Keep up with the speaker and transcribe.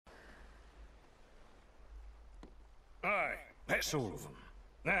That's all of them.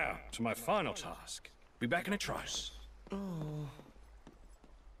 Now, to my final task. Be back in a trice. Oh.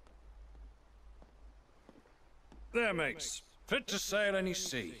 There, mates. Fit to sail any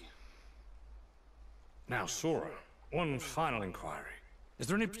sea. Now, Sora, one final inquiry. Is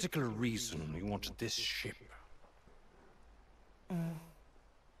there any particular reason you wanted this ship?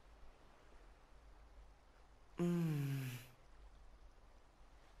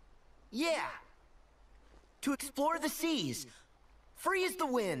 Yeah! To explore the seas. Free as the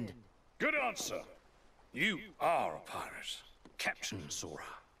wind. Good answer. You are a pirate. Captain Sora.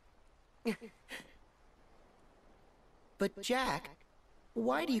 But Jack,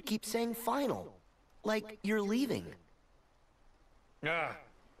 why do you keep saying final? Like you're leaving. Ah,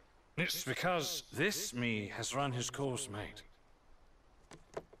 it's because this me has run his course, mate.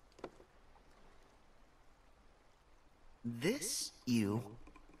 This you?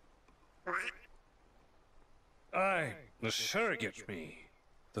 Aye, the surrogate me,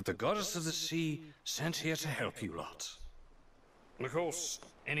 that the goddess of the sea sent here to help you lot. Of course,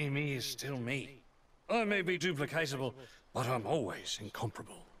 any me is still me. I may be duplicatable, but I'm always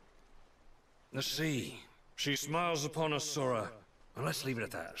incomparable. The sea, she smiles upon us, Sora, and let's leave it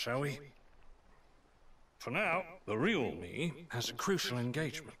at that, shall we? For now, the real me has a crucial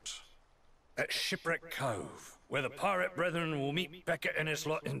engagement. At Shipwreck Cove, where the pirate brethren will meet Beckett and his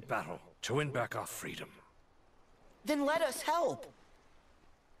lot in battle to win back our freedom. Then let us help.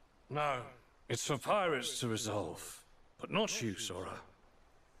 No, it's for pirates to resolve, but not you, Sora.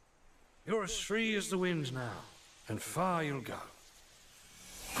 You're as free as the wind now, and far you'll go.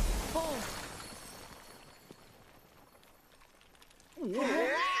 Oh.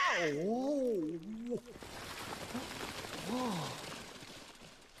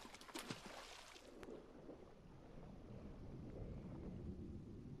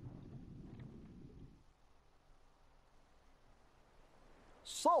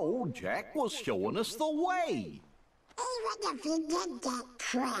 So, Jack was showing us the way. Even if he did get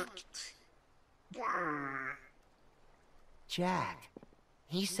tricked. Jack,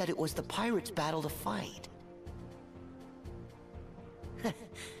 he said it was the pirates' battle to fight.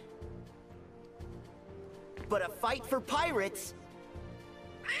 But a fight for pirates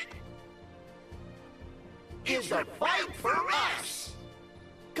is a fight for us!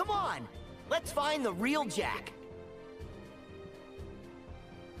 Come on, let's find the real Jack.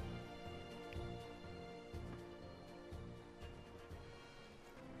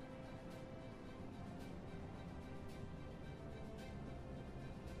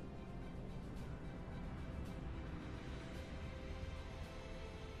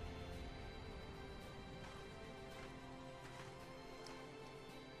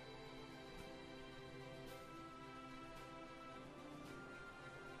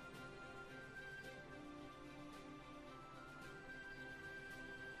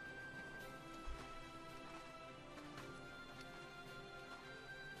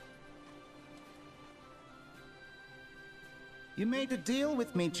 You made a deal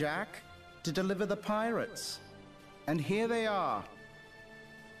with me, Jack, to deliver the pirates. And here they are.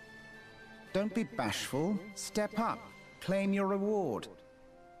 Don't be bashful. Step up. Claim your reward.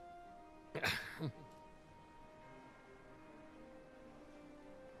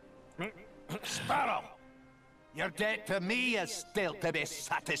 Sparrow! Your debt to me is still to be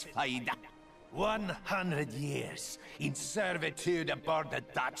satisfied. 100 years in servitude aboard the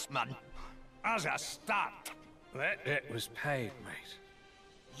Dutchman. As a start. That debt was paid, mate.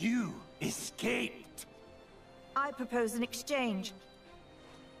 You escaped. I propose an exchange.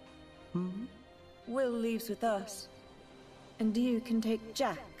 Will leaves with us. And you can take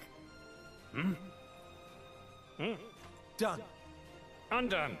Jack. Done.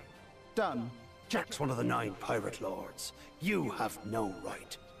 Undone. Done. Jack's one of the 9 pirate lords. You have no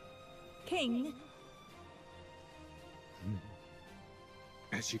right. King?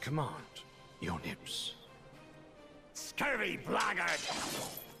 As you command, your nips. Scurvy blackguard!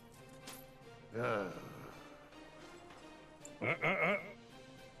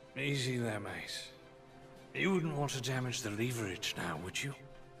 Easy there, mate. You wouldn't want to damage the leverage now, would you?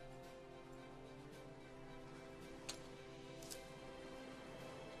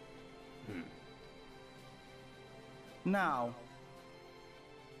 Now.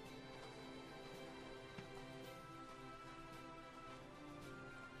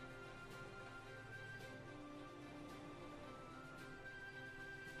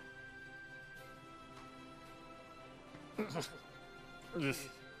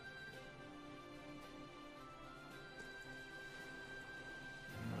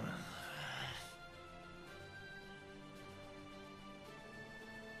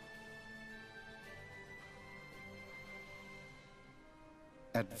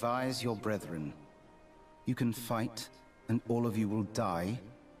 Advise your brethren. You can fight, and all of you will die,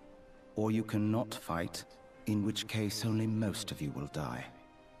 or you cannot fight, in which case only most of you will die.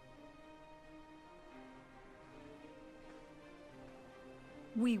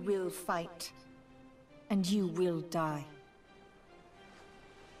 We will fight, and you will die.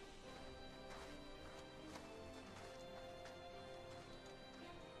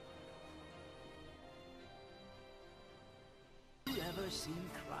 You ever seen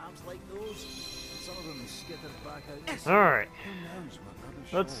crabs like those? Some of them skittered back out. Alright. Who knows what other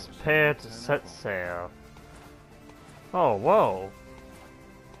Let's shores prepare they to might set end up. sail. Oh, whoa.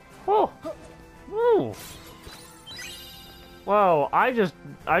 Oh. Ooh. Whoa, I didn't,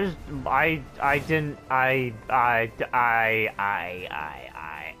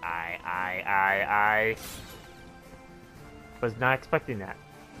 was not expecting that.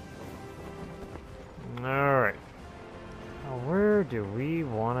 Alright. Now, where do we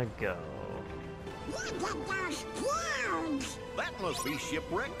want to go? Look at those clouds! That must be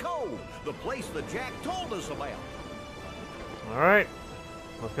Shipwreck Cove, the place that Jack told us about. Alright.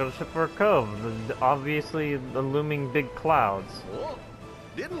 Let's go to Shipwreck Cove. Obviously, the looming big clouds. Look,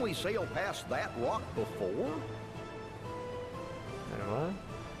 didn't we sail past that rock before? Wait, what?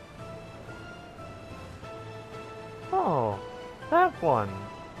 Oh, that one.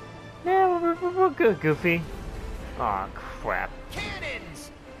 Yeah, we're good, Goofy. Aw, crap.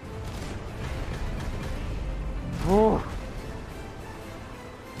 Cannons! Ooh.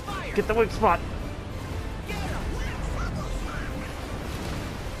 Fire! Get the weak spot. Get 'em!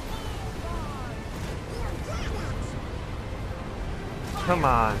 Come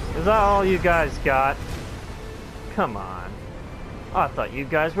on. Is that all you guys got? Come on. I thought you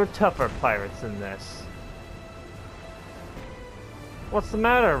guys were tougher pirates than this. What's the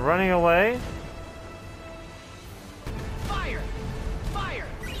matter? Running away? Fire! Fire!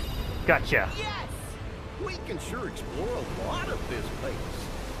 Gotcha. Yes! We can sure explore a lot of this place.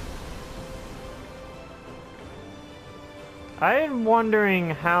 I'm wondering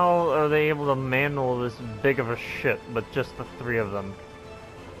how are they able to handle this big of a ship, but just the three of them.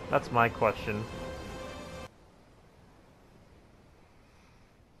 That's my question.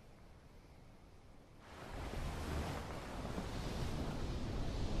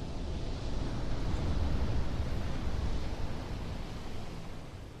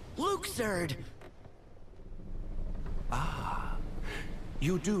 Luxord! Ah,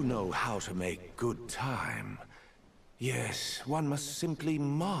 you do know how to make good time. Yes, one must simply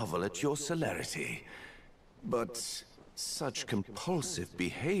marvel at your celerity. But such compulsive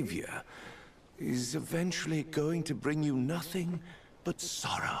behavior is eventually going to bring you nothing but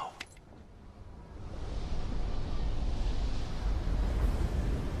sorrow.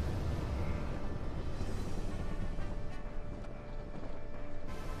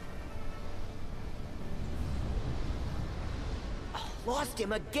 Lost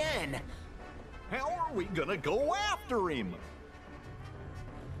him again! How are we gonna go after him?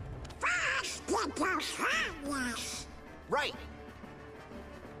 First, get those harmless! Right!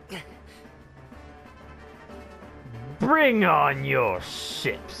 Bring on your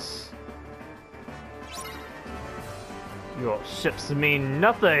ships. Your ships mean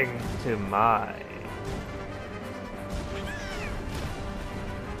nothing to mine.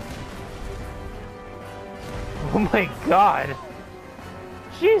 Oh my god!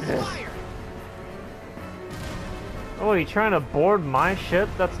 Jesus! Oh, you trying to board my ship?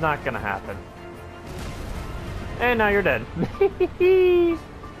 That's not gonna happen. And now you're dead.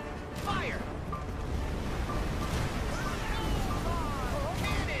 Fire!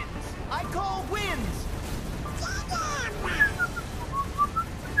 Cannons! I call winds!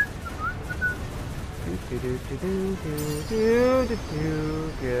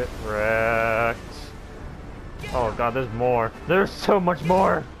 Get wrecked. Oh god, there's more. There's so much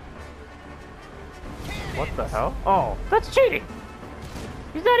more. What the hell? Oh, that's cheating.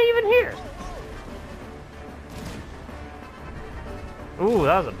 He's not even here. Ooh,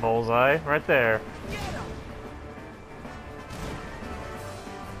 that was a bullseye right there.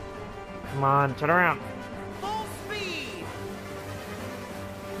 Come on, turn around. Full speed!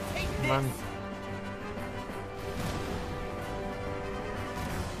 Take Come on. this!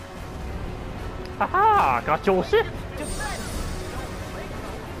 Haha, got your ship.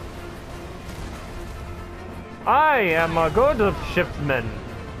 I am a good shipman.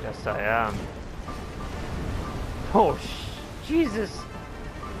 Yes, I am. Oh, Jesus.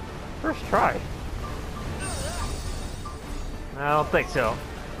 First try. I don't think so.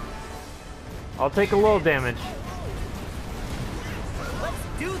 I'll take a little damage. Let's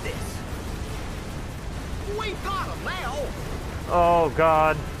do this! We got him now! Oh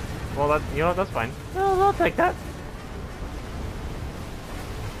god. Well, that, you know what, that's fine. No, I'll take that.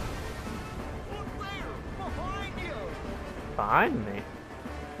 Look there! Behind you! Behind me?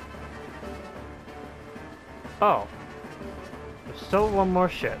 Oh. There's still one more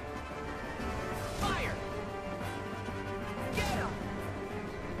ship. Fire! Get him!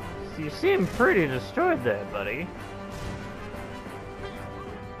 So you seem pretty destroyed there, buddy.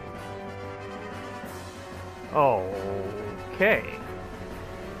 Okay.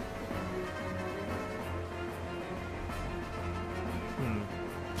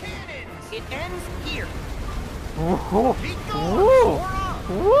 Cannons! It ends here! Whoa! Keep going, Whoa! Sora!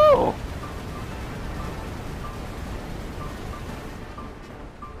 Whoa!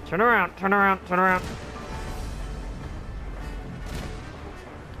 Turn around, turn around, turn around.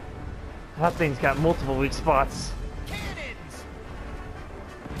 That thing's got multiple weak spots. Cannons!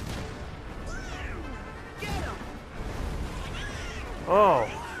 Get him! Oh,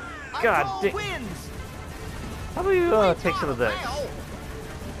 god damn. Wins! How about you take some of this? Now.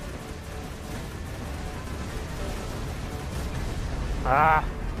 Ah,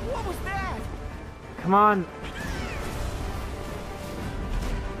 What was that? come on.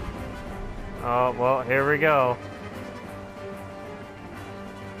 Oh, well, here we go.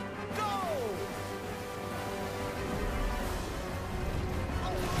 Go!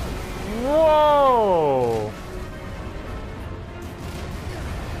 Whoa!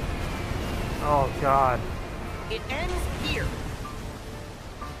 Oh, God. It ends here.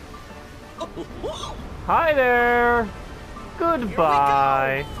 Hi there!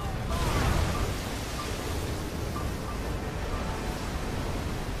 Goodbye!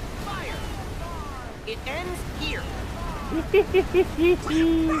 Fire! It ends here.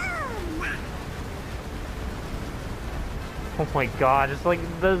 Oh my god, it's like,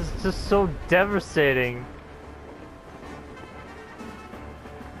 that's just so devastating.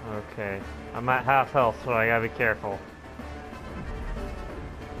 Okay, I'm at half health, so I gotta be careful.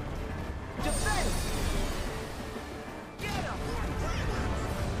 Defense! Get him!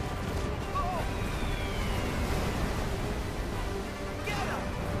 Oh. Get him!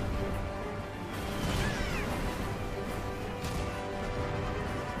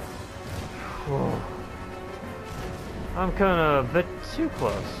 Whoa. I'm kinda a bit too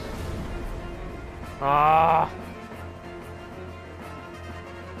close. Ah!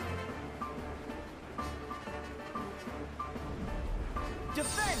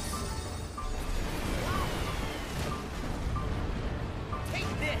 Defense!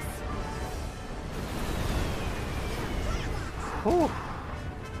 Take this! Whew.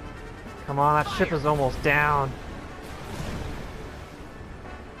 Come on, that ship is almost down.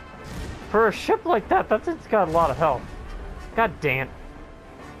 For a ship like that, it's got a lot of health. God damn.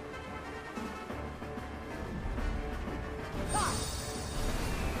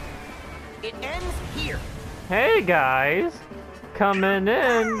 It ends here. Hey guys, coming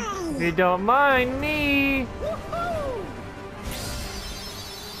in. If you don't mind me. Woohoo!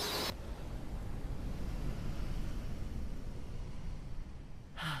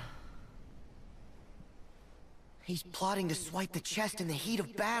 He's plotting to swipe the chest in the heat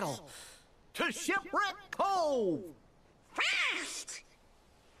of battle. To Shipwreck Cove! Fast!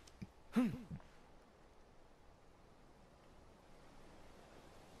 The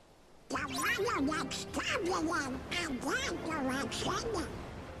water gets turbulent in that direction.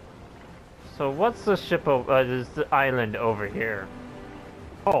 So what's the ship is the island over here?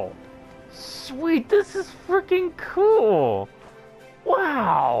 Oh, sweet, this is freaking cool.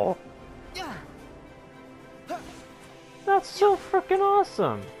 Wow. That's so freaking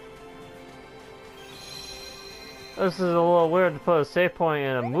awesome. This is a little weird to put a save point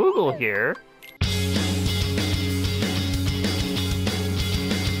in a Moogle here.